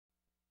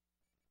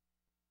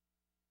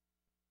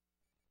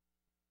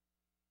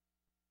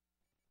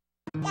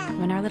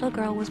When our little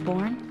girl was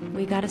born,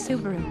 we got a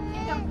Subaru.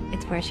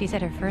 It's where she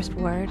said her first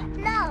word.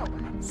 No.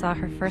 Saw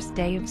her first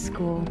day of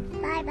school.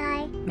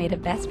 Bye-bye. Made a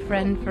best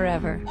friend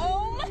forever.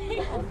 Oh my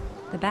God.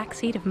 The back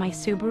seat of my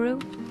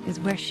Subaru is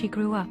where she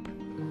grew up.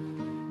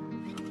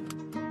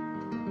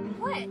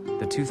 What?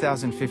 The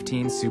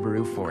 2015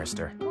 Subaru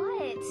Forester.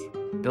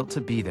 What? Built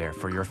to be there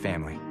for your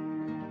family.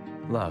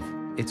 Love,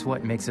 it's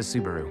what makes a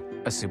Subaru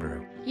a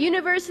Subaru.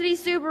 University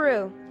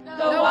Subaru. The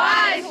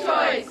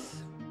wise choice.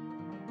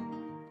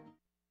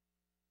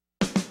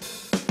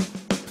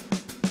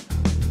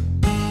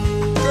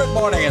 Good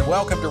morning and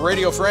welcome to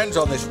Radio Friends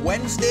on this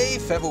Wednesday,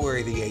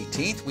 February the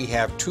 18th. We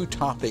have two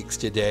topics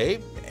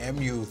today.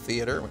 MU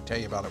Theater, we'll tell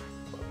you about a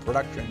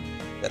production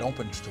that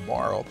opens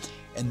tomorrow.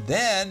 And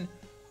then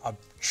a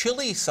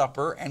chili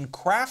supper and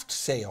craft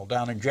sale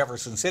down in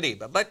Jefferson City.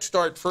 But let's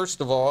start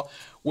first of all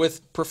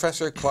with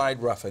Professor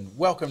Clyde Ruffin.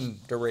 Welcome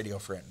to Radio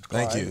Friends,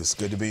 Clyde. Thank you. It's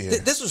good to be here.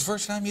 This was the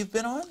first time you've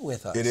been on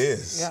with us. It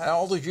is. Yeah,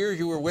 all those years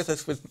you were with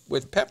us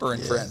with Pepper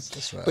and Friends.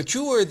 That's right. But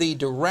you were the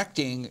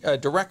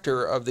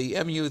director of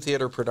the MU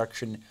Theater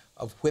production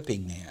of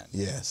Whipping Man.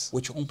 Yes.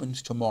 Which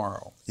opens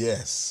tomorrow.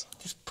 Yes.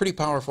 Just a pretty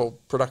powerful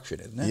production,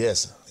 isn't it?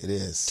 Yes, it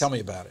is. Tell me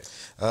about it.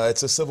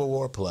 It's a Civil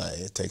War play.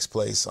 It takes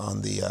place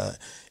on the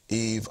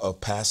eve of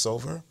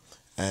Passover,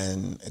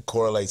 and it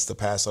correlates the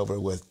Passover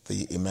with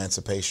the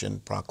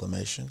Emancipation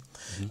Proclamation.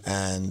 Mm-hmm.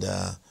 And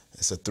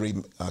it's a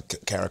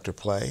three-character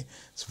play.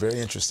 It's very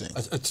interesting.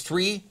 It's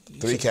three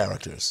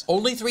characters.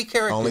 Only three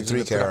characters? Only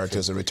three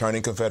characters, a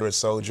returning Confederate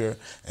soldier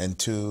and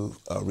two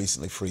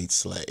recently freed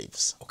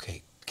slaves.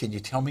 Okay. Can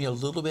you tell me a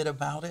little bit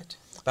about it?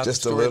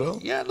 Just a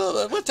little? Yeah, a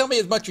little bit. Well, tell me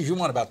as much as you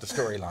want about the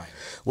storyline.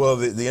 Well,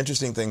 the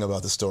interesting thing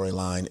about the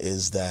storyline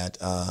is that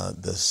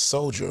the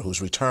soldier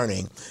who's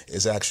returning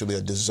is actually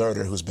a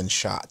deserter who's been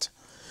shot.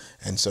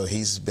 And so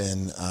he's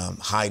been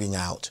hiding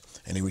out.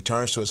 And he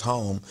returns to his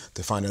home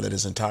to find out that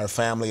his entire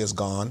family is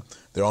gone.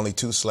 There are only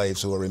two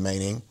slaves who are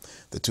remaining.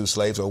 The two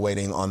slaves are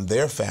waiting on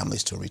their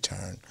families to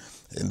return.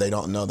 And they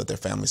don't know that their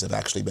families have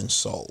actually been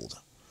sold.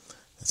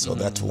 So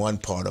that's one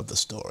part of the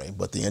story.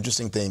 But the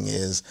interesting thing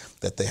is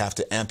that they have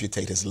to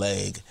amputate his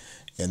leg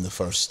in the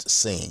first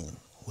scene,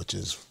 which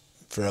is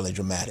fairly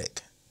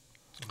dramatic.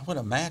 I would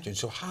imagine.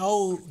 So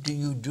how do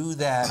you do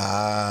that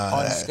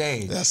on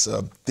stage? That's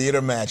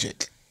theater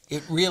magic.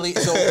 It really,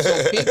 so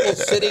people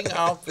sitting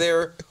out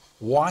there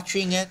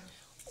watching it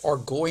are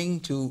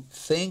going to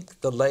think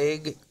the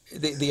leg,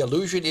 the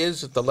illusion is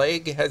that the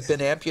leg has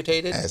been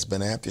amputated? Has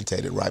been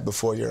amputated right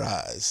before your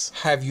eyes.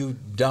 Have you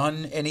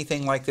done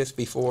anything like this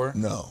before?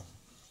 No,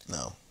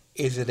 no.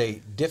 Is it a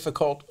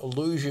difficult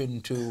illusion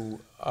to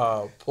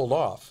pull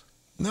off?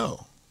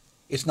 No.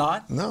 It's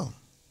not? No.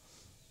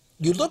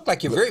 You look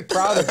like you're very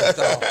proud of it,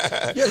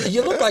 though.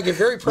 You look like you're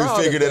very proud of it.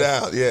 We figured it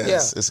out, yes.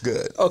 Yeah. It's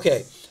good.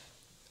 Okay.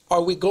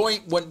 Are we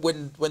going,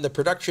 when the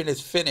production is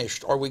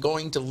finished, are we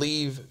going to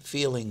leave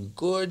feeling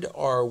good,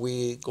 or are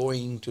we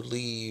going to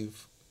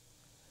leave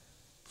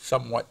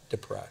somewhat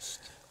depressed?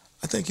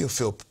 I think you'll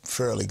feel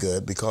fairly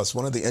good, because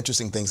one of the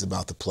interesting things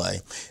about the play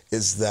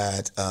is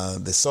that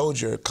the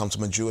soldier comes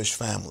from a Jewish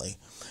family,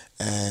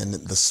 and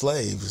the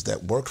slaves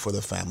that worked for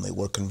the family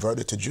were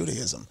converted to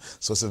Judaism.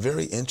 So it's a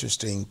very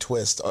interesting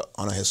twist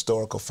on a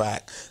historical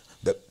fact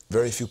that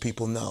very few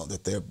people know,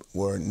 that there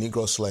were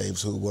Negro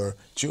slaves who were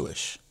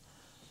Jewish.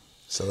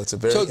 So it's a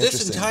very interesting... So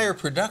this entire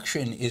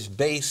production is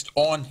based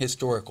on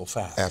historical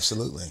facts?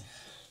 Absolutely.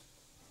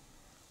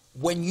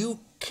 When you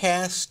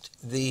cast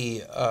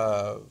the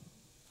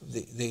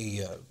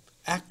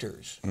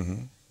actors,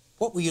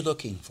 what were you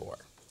looking for?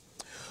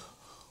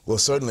 Well,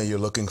 certainly you're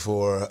looking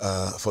for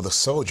the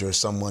soldier,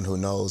 someone who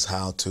knows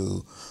how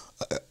to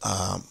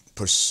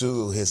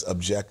pursue his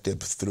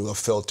objective through a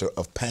filter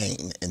of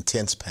pain,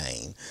 intense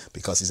pain,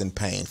 because he's in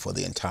pain for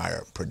the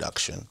entire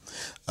production.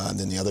 And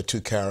then the other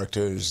two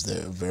characters,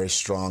 they're very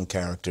strong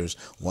characters.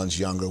 One's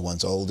younger,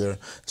 one's older.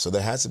 So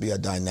there has to be a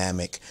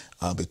dynamic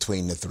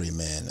between the three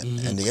men.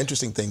 And the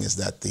interesting thing is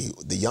that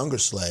the younger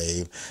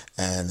slave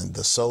and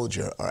the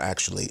soldier are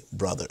actually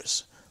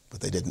brothers,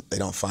 but they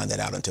don't find that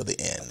out until the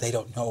end. They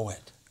don't know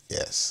it.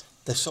 Yes.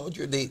 The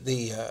soldier,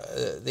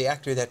 the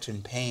actor that's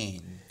in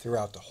pain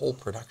throughout the whole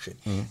production,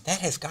 that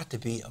has got to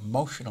be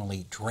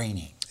emotionally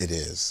draining. It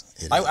is.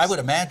 I would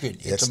imagine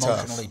it's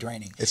tough. emotionally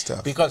draining. It's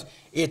tough. Because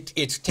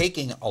it's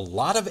taking a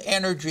lot of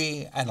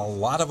energy and a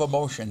lot of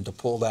emotion to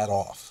pull that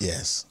off.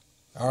 Yes.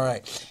 All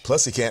right.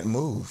 Plus he can't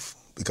move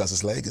because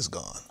his leg is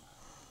gone.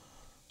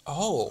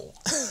 Oh.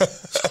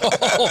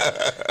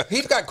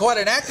 He's got quite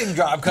an acting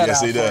job cut out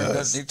for him.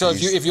 Yes, he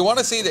does. So if you want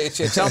to see that,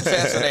 it sounds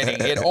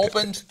fascinating. It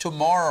opens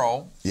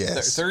tomorrow.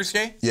 Yes.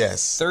 Thursday?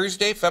 Yes.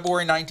 Thursday,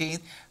 February 19th.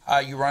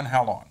 You run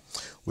how long?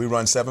 We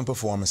run 7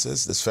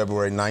 performances. This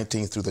February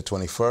 19th through the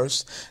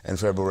 21st, and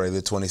February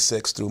the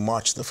 26th through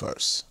March the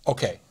 1st.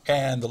 Okay,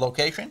 and the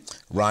location?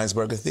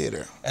 Rhynsburger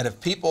Theatre. And if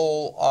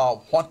people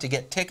want to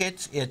get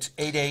tickets, it's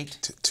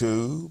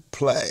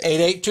 882-PLAY.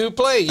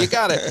 882-PLAY. You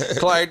got it.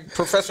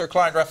 Professor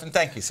Clyde Ruffin,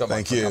 thank you so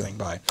much for coming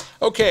by.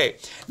 Okay,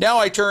 now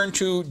I turn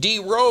to DEE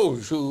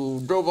ROSE,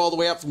 who drove all the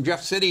way up from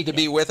Jeff City to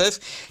be with us,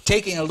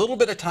 taking a little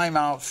bit of time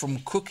out from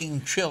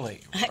cooking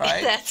chili,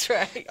 right? That's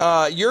right.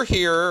 You're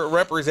here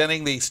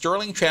representing the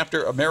Sterling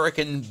Chapter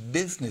American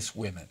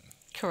Businesswomen.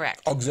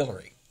 Correct.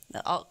 Auxiliary.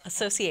 The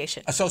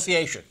association.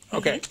 Association,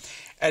 okay.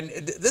 And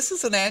this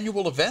is an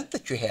annual event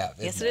that you have,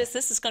 isn't Yes, it is.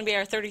 This is going to be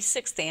our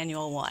 36th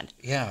annual one.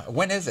 Yeah.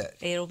 When is it?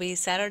 It'll be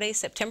Saturday,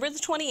 September the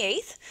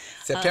 28th.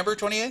 September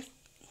 28th?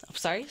 I'm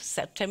sorry,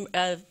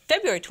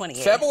 February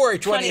 28th. February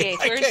 28th.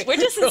 Okay. We're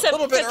just in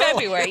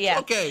February, yeah.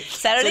 Okay.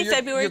 Saturday, so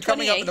February 28th. You're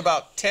coming up in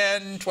about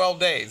 10, 12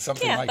 days,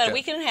 something like that. Yeah, about a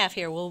week and a half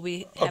here. We'll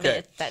be having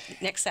it that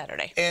next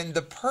Saturday. And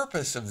the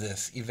purpose of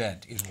this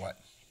event is what?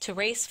 To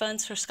raise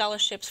funds for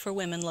scholarships for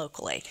women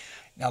locally.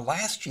 Now,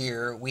 last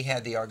year we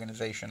had the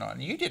organization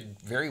on. You did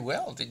very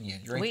well, didn't you?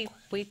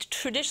 We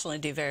traditionally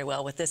do very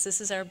well with this.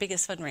 This is our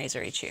biggest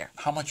fundraiser each year.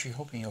 How much are you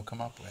hoping you'll come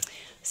up with?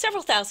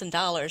 Several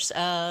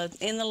 $1,000s.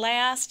 In the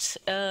last,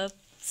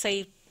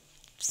 say,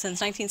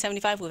 since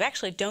 1975, we've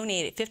actually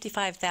donated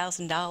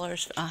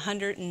 $55,000,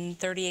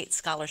 138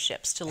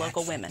 scholarships to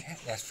local women.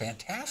 That's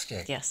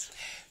fantastic. Yes.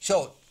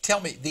 So tell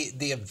me,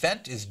 the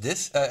event is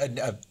this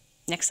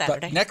next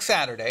Saturday. Next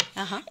Saturday,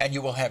 and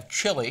you will have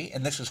chili,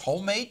 and this is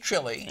homemade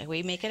chili.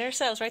 We make it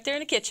ourselves right there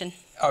in the kitchen.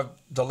 Are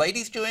the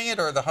ladies doing it,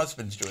 or are the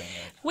husbands doing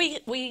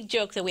it? We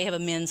joke that we have a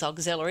men's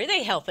auxiliary.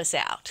 They help us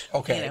out.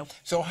 Okay. You know.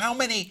 So how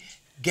many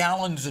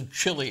gallons of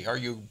chili are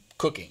you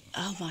cooking?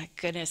 Oh my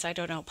goodness, I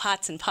don't know.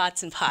 Pots and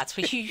pots and pots.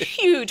 We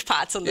huge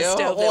pots on the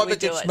stove that we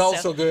do it smells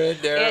so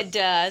good there. It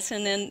does.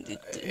 And then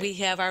we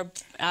have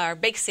our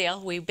bake sale.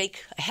 We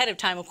bake ahead of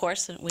time, of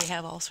course, and we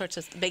have all sorts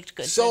of baked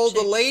goods. So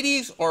the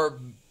ladies are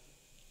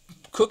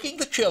cooking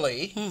the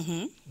chili,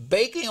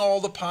 baking all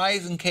the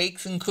pies and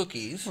cakes and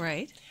cookies.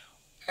 Right.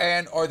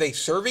 And are they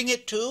serving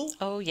it too?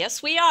 Oh,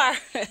 yes, we are.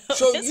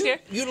 So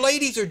you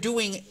ladies are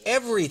doing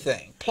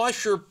everything,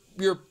 plus you're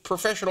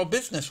professional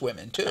business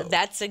women too.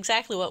 That's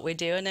exactly what we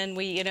do. And then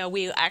we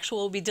actually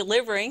will be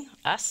delivering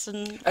us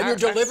and you're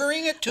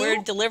delivering it too?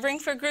 We're delivering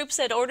for groups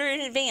that order in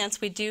advance.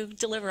 We do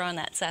deliver on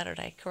that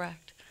Saturday,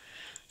 correct.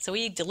 So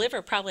we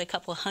deliver probably a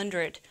couple of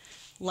hundred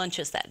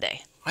lunches that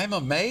day. I'm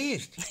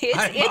amazed.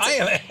 I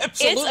am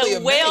absolutely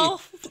amazed.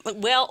 It's a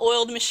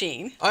well-oiled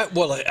machine.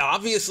 Well,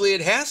 obviously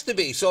it has to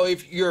be. So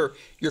if you're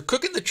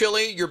cooking the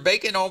chili, you're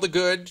baking all the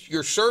goods,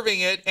 you're serving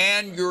it,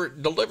 and you're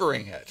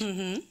delivering it.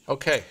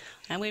 Okay.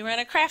 And we run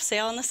a craft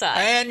sale on the side.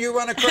 And you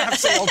run a craft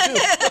sale too.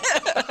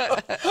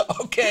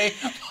 Okay.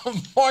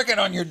 Mark it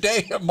on your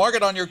day. Mark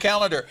it on your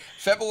calendar.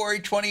 February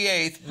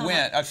 28th.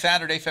 When?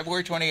 Saturday,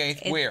 February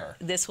 28th. Where?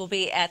 This will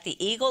be at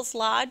the Eagles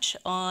Lodge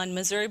on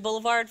Missouri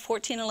Boulevard,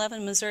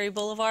 1411 Missouri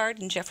Boulevard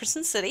in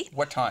Jefferson City.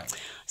 What time?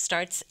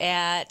 Starts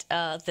at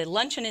the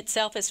luncheon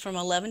itself is from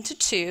 11 to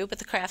 2, but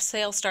the craft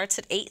sale starts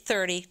at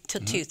 8:30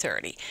 to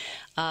 2:30.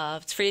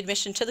 It's free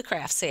admission to the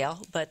craft sale,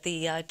 but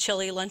the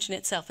chili luncheon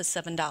itself is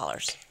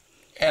 $7.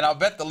 And I'll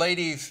bet the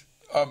ladies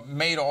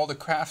made all the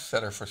crafts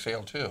that are for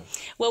sale too.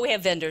 Well, we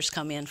have vendors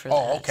come in for that.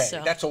 Oh, okay.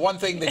 So. That's the one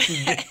thing that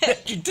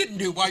you didn't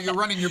do while you're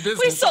running your business.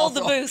 We sold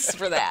the booths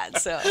for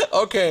that. So.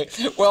 Okay.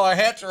 Well, our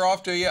hats are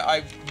off to you.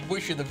 I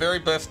wish you the very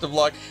best of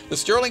luck. The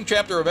Sterling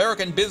Chapter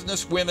American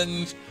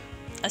Businesswomen's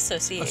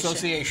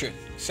Association.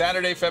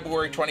 Saturday,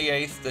 February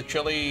 28th. The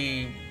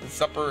chili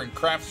supper and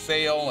craft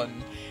sale.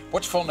 And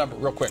what's the phone number,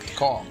 real quick, to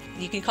call?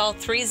 You can call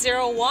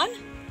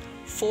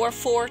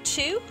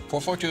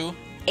 301-442.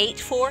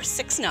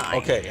 8469.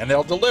 Okay, and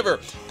they'll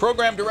deliver.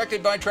 Program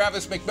directed by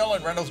Travis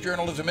McMillan, Reynolds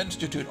Journalism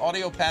Institute.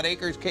 Audio, Pat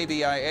Akers,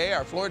 KBIA.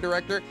 Our floor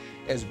director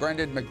is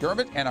Brendan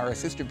McDermott, and our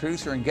assistant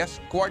producer and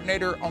guest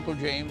coordinator, Uncle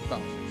James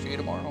Thompson. See you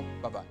tomorrow.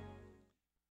 Bye-bye.